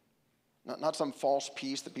 Not some false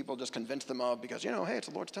peace that people just convince them of because, hey, it's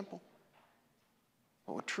the Lord's temple.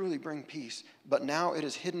 What would truly bring peace. But now it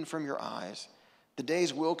is hidden from your eyes. The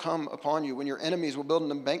days will come upon you when your enemies will build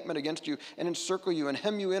an embankment against you and encircle you and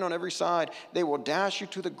hem you in on every side. They will dash you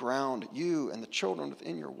to the ground, you and the children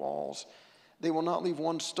within your walls. They will not leave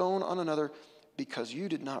one stone on another because you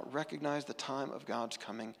did not recognize the time of God's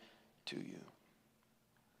coming to you.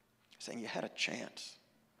 Saying you had a chance.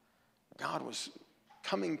 God was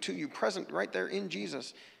coming to you, present right there in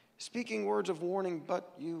Jesus, speaking words of warning,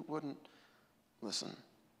 but you wouldn't listen.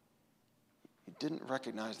 You didn't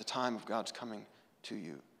recognize the time of God's coming to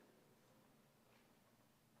you.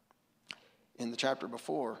 In the chapter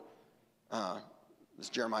before, this is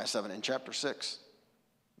Jeremiah 7, in chapter 6,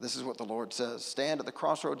 this is what the Lord says. Stand at the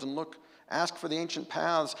crossroads and look. Ask for the ancient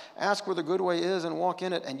paths. Ask where the good way is and walk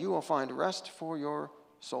in it, and you will find rest for your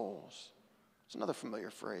souls. It's another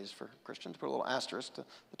familiar phrase for Christians. Put a little asterisk to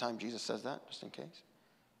the time Jesus says that, just in case.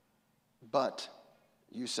 But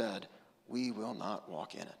you said, we will not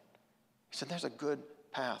walk in it. He said, there's a good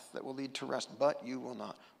path that will lead to rest, but you will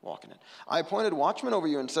not walk in it. I appointed watchmen over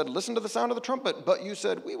you and said, listen to the sound of the trumpet, but you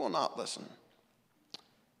said, we will not listen.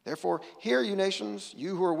 Therefore, hear, you nations,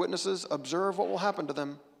 you who are witnesses, observe what will happen to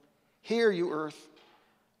them. Hear, you earth,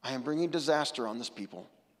 I am bringing disaster on this people,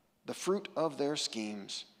 the fruit of their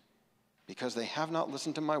schemes, because they have not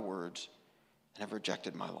listened to my words and have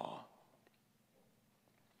rejected my law.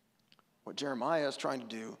 What Jeremiah is trying to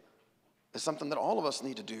do is something that all of us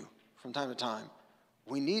need to do from time to time.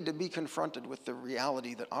 We need to be confronted with the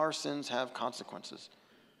reality that our sins have consequences,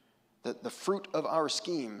 that the fruit of our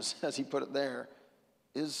schemes, as he put it there,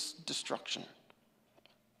 is destruction.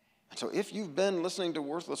 And so if you've been listening to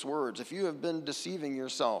worthless words, if you have been deceiving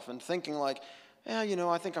yourself and thinking like, I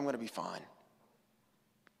think I'm going to be fine,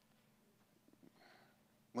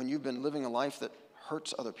 when you've been living a life that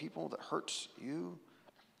hurts other people, that hurts you,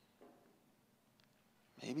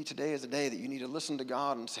 maybe today is the day that you need to listen to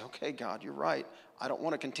God and say, okay, God, you're right. I don't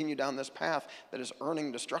want to continue down this path that is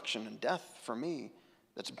earning destruction and death for me,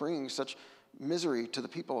 that's bringing such misery to the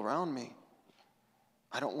people around me.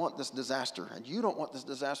 I don't want this disaster, and you don't want this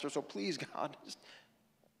disaster, so please, God,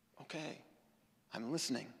 okay, I'm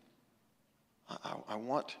listening. I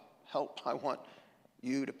want help. I want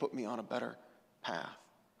you to put me on a better path.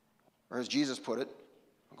 Or as Jesus put it,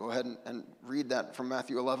 I'll go ahead and read that from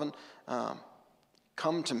Matthew 11.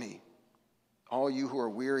 Come to me, all you who are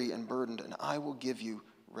weary and burdened, and I will give you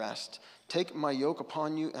rest. Take my yoke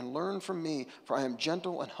upon you and learn from me, for I am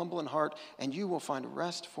gentle and humble in heart, and you will find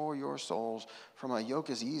rest for your souls. For my yoke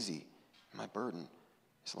is easy, and my burden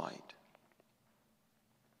is light.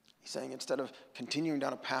 He's saying instead of continuing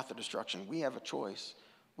down a path of destruction, we have a choice.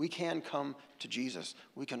 We can come to Jesus.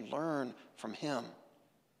 We can learn from him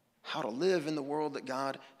how to live in the world that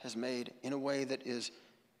God has made in a way that is,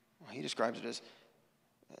 he describes it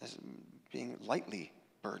as being lightly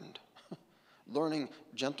burdened, learning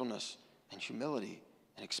gentleness and humility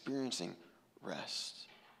and experiencing rest.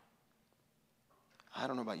 I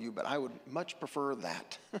don't know about you, but I would much prefer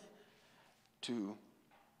that to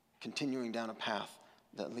continuing down a path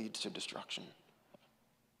that leads to destruction.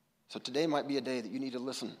 So today might be a day that you need to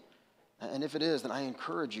listen. And if it is, then I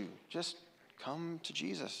encourage you, just come to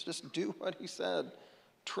Jesus. Just do what he said.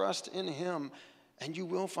 Trust in him, and you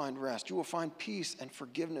will find rest. You will find peace and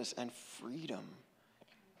forgiveness and freedom.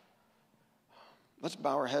 Let's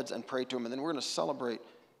bow our heads and pray to him, and then we're going to celebrate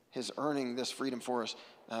his earning this freedom for us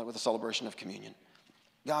with a celebration of communion.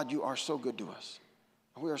 God, you are so good to us.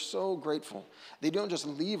 We are so grateful. They don't just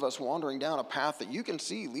leave us wandering down a path that you can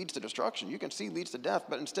see leads to destruction, you can see leads to death,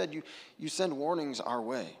 but instead you send warnings our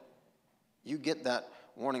way. You get that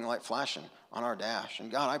warning light flashing on our dash.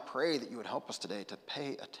 And God, I pray that you would help us today to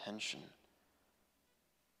pay attention.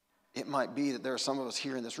 It might be that there are some of us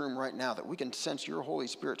here in this room right now that we can sense your Holy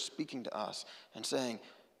Spirit speaking to us and saying,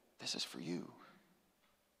 this is for you.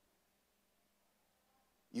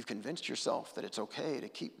 You've convinced yourself that it's okay to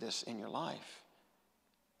keep this in your life,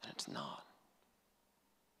 and it's not.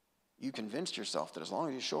 You convinced yourself that as long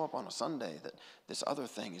as you show up on a Sunday that this other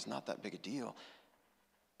thing is not that big a deal,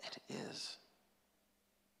 and it is.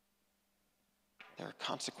 There are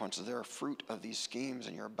consequences, there are fruit of these schemes,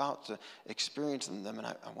 and you're about to experience them, and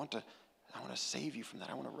I want to save you from that.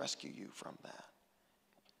 I want to rescue you from that.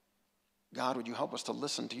 God, would you help us to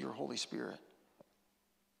listen to your Holy Spirit?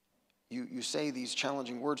 You say these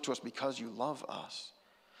challenging words to us because you love us,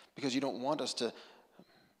 because you don't want us to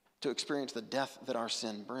experience the death that our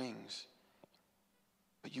sin brings.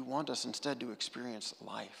 But you want us instead to experience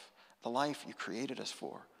life, the life you created us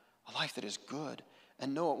for, a life that is good.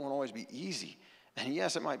 And no, it won't always be easy. And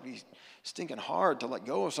yes, it might be stinking hard to let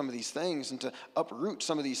go of some of these things and to uproot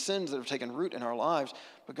some of these sins that have taken root in our lives.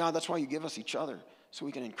 But God, that's why you give us each other, so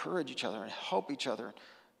we can encourage each other and help each other,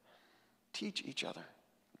 teach each other.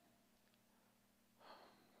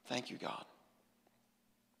 Thank you, God.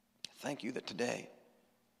 Thank you that today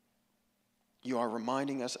you are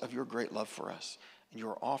reminding us of your great love for us, and you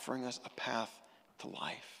are offering us a path to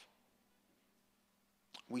life.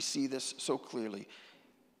 We see this so clearly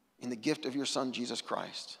in the gift of your Son, Jesus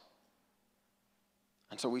Christ.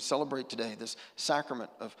 And so we celebrate today this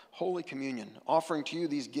sacrament of Holy Communion, offering to you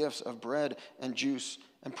these gifts of bread and juice,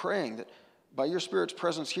 and praying that by your Spirit's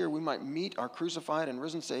presence here, we might meet our crucified and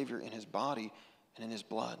risen Savior in his body and in his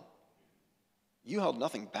blood. You held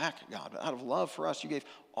nothing back, God, but out of love for us, you gave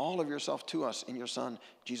all of yourself to us in your Son,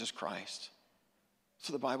 Jesus Christ.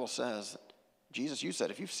 So the Bible says, Jesus, you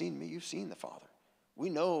said, if you've seen me, you've seen the Father. We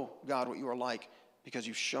know, God, what you are like because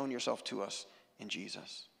you've shown yourself to us in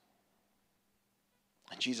Jesus.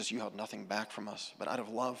 And Jesus, you held nothing back from us, but out of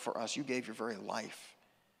love for us, you gave your very life,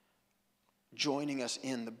 joining us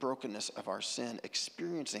in the brokenness of our sin,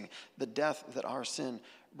 experiencing the death that our sin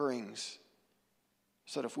brings,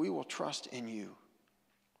 so that if we will trust in you,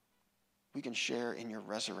 we can share in your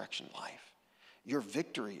resurrection life, your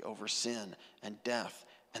victory over sin and death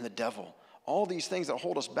and the devil. All these things that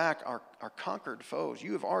hold us back are conquered foes.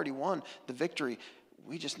 You have already won the victory.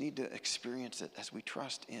 We just need to experience it as we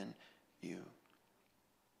trust in you.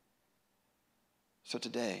 So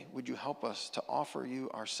today, would you help us to offer you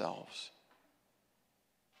ourselves,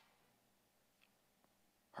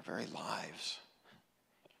 our very lives,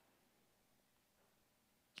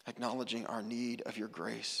 acknowledging our need of your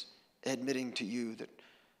grace, admitting to you that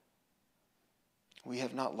we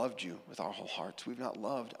have not loved you with our whole hearts. We've not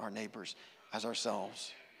loved our neighbors as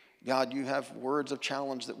ourselves. God, you have words of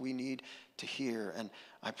challenge that we need to hear, and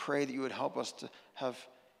I pray that you would help us to have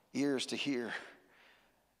ears to hear,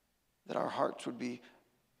 that our hearts would be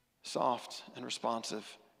soft and responsive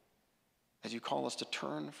as you call us to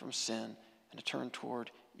turn from sin and to turn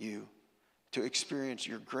toward you, to experience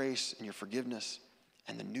your grace and your forgiveness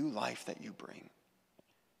and the new life that you bring.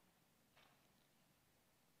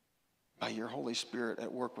 By your Holy Spirit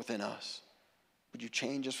at work within us, would you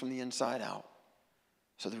change us from the inside out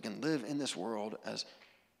so that we can live in this world as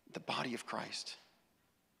the body of Christ,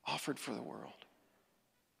 offered for the world,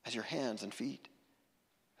 as your hands and feet,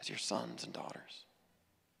 as your sons and daughters.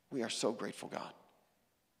 We are so grateful, God.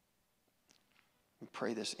 We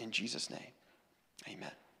pray this in Jesus' name.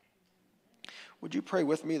 Amen. Would you pray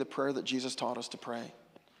with me the prayer that Jesus taught us to pray?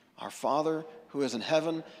 Our Father, who is in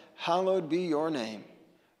heaven, hallowed be your name.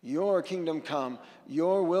 Your kingdom come,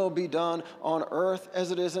 your will be done on earth as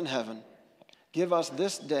it is in heaven. Give us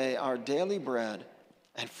this day our daily bread,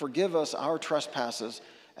 and forgive us our trespasses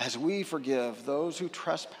as we forgive those who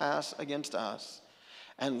trespass against us.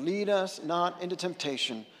 And lead us not into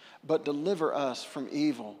temptation, but deliver us from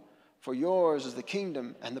evil. For yours is the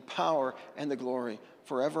kingdom and the power and the glory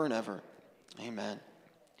forever and ever. Amen.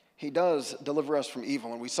 He does deliver us from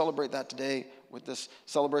evil, and we celebrate that today with this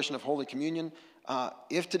celebration of Holy Communion.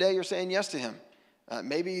 If today you're saying yes to him,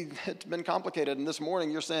 maybe it's been complicated, and this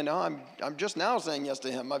morning you're saying, oh, I'm just now saying yes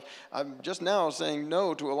to him. I'm just now saying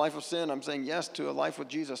no to a life of sin. I'm saying yes to a life with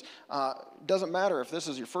Jesus. Doesn't matter if this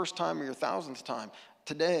is your first time or your 1,000th time.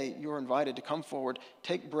 Today, you're invited to come forward,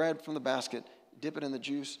 take bread from the basket, dip it in the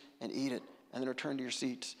juice, and eat it, and then return to your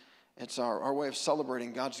seats. It's our way of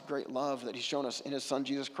celebrating God's great love that he's shown us in his Son,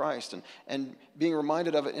 Jesus Christ, and being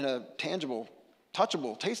reminded of it in a tangible,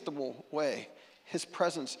 touchable, tasteable way. His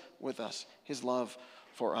presence with us, his love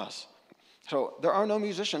for us. So there are no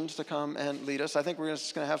musicians to come and lead us. I think we're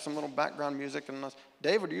just going to have some little background music. And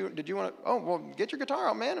Dave, did you want to? Oh, well, get your guitar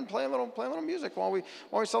out, man, and play a little music while we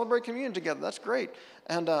celebrate communion together. That's great.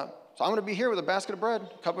 And so I'm going to be here with a basket of bread,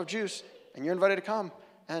 a cup of juice, and you're invited to come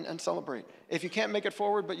and celebrate. If you can't make it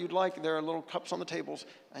forward, but you'd like, there are little cups on the tables,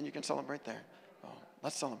 and you can celebrate there. So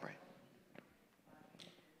let's celebrate.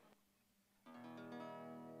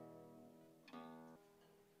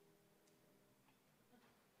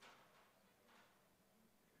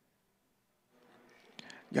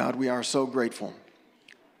 God, we are so grateful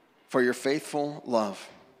for your faithful love,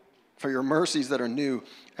 for your mercies that are new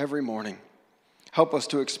every morning. Help us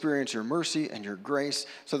to experience your mercy and your grace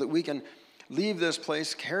so that we can leave this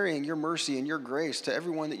place carrying your mercy and your grace to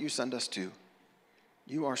everyone that you send us to.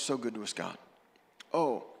 You are so good to us, God.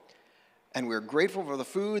 Oh, and we're grateful for the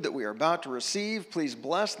food that we are about to receive. Please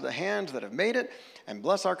bless the hands that have made it and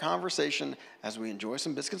bless our conversation as we enjoy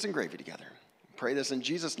some biscuits and gravy together. Pray this in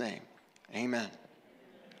Jesus' name. Amen.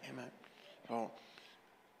 Amen. Well,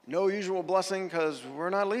 no usual blessing because we're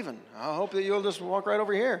not leaving. I hope that you'll just walk right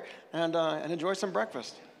over here and enjoy some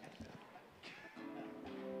breakfast.